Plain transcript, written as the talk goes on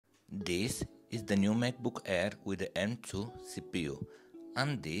This is the new MacBook Air with the M2 CPU,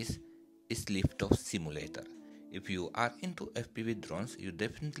 and this is Liftoff Simulator. If you are into FPV drones, you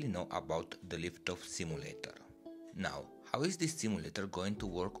definitely know about the Liftoff Simulator. Now, how is this simulator going to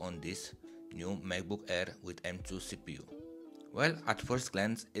work on this new MacBook Air with M2 CPU? Well, at first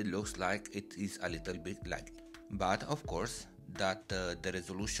glance it looks like it is a little bit laggy, but of course that the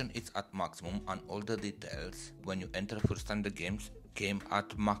resolution is at maximum and all the details when you enter first time the games came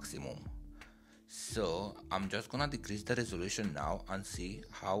at maximum. So I'm just gonna decrease the resolution now and see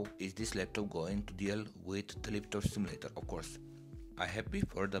how is this laptop going to deal with the Liftoff simulator. Of course, I had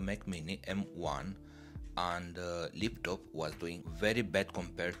before the Mac Mini M1 and Liftoff was doing very bad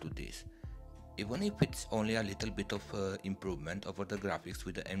compared to this. Even if it's only a little bit of improvement over the graphics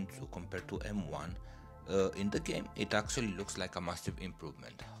with the M2 compared to M1, in the game it actually looks like a massive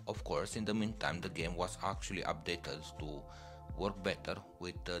improvement. Of course, in the meantime the game was actually updated to work better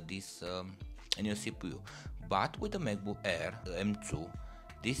with this new CPU, but with the MacBook Air M2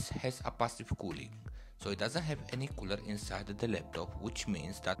 this has a passive cooling, so it doesn't have any cooler inside the laptop, which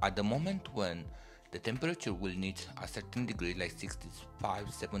means that at the moment when the temperature will need a certain degree like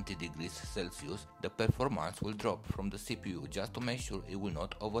 65-70 degrees Celsius, the performance will drop from the CPU just to make sure it will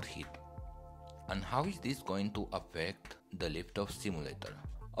not overheat. And how is this going to affect the Liftoff simulator?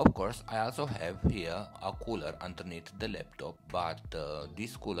 Of course, I also have here a cooler underneath the laptop, but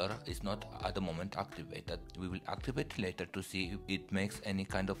this cooler is not at the moment activated. We will activate it later to see if it makes any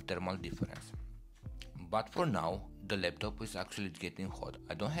kind of thermal difference. But for now, the laptop is actually getting hot.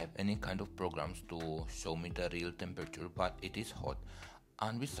 I don't have any kind of programs to show me the real temperature, but it is hot.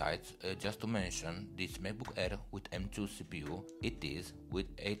 And besides, just to mention, this MacBook Air with M2 CPU, it is with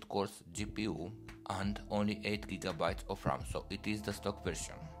 8 cores GPU and only 8 GB of RAM, so it is the stock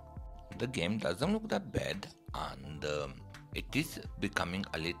version. The game doesn't look that bad, and it is becoming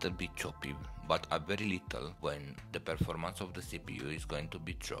a little bit choppy, but a very little when the performance of the CPU is going to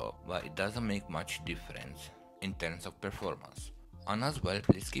be dropped, but it doesn't make much difference in terms of performance. And as well,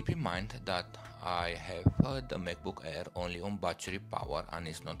 please keep in mind that I have the MacBook Air only on battery power and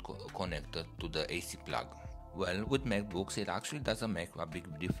is not connected to the AC plug. Well, with MacBooks it actually doesn't make a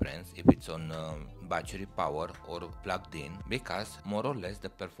big difference if it's on battery power or plugged in, because more or less the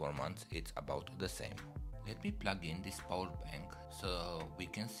performance is about the same. Let me plug in this power bank so we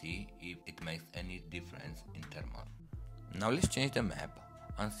can see if it makes any difference in thermal. Now let's change the map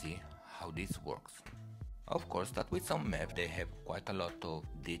and see how this works. Of course, that with some maps they have quite a lot of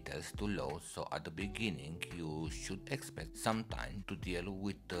details to load, so at the beginning you should expect some time to deal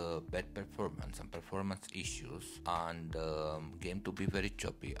with bad performance and performance issues and game to be very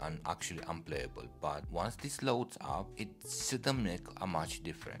choppy and actually unplayable, but once this loads up it shouldn't make a much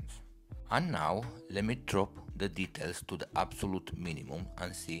difference. And now let me drop the details to the absolute minimum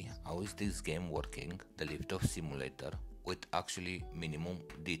and see how is this game working, the Liftoff simulator, with actually minimum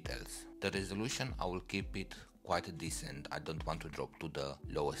details. The resolution I will keep it quite decent, I don't want to drop to the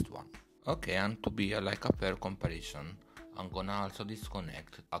lowest one. Okay, and to be like a fair comparison, I'm gonna also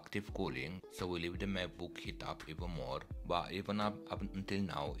disconnect active cooling, so we leave the MacBook heat up even more, but even up until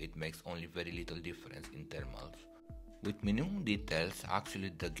now it makes only very little difference in thermals. With minimum details,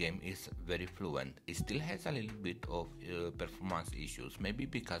 actually the game is very fluent. It still has a little bit of performance issues, maybe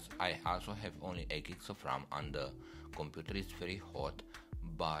because I also have only 8 gigs of RAM and the computer is very hot,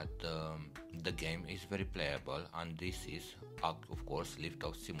 but the game is very playable, and this is of course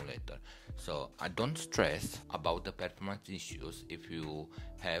Liftoff simulator. So I don't stress about the performance issues if you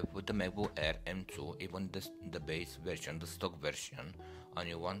have with the MacBook Air M2, even the base version, the stock version, and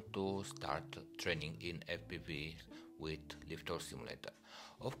you want to start training in FPV with Liftoff simulator.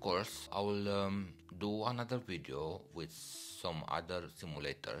 Of course, I will do another video with some other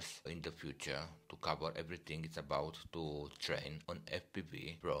simulators in the future to cover everything it's about to train on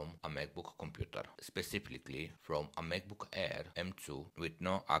FPV from a MacBook computer, specifically from a MacBook Air M2 with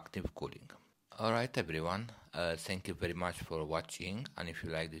no active cooling. Alright everyone, thank you very much for watching, and if you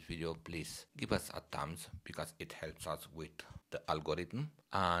like this video please give us a thumbs because it helps us with the algorithm,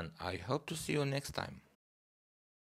 and I hope to see you next time.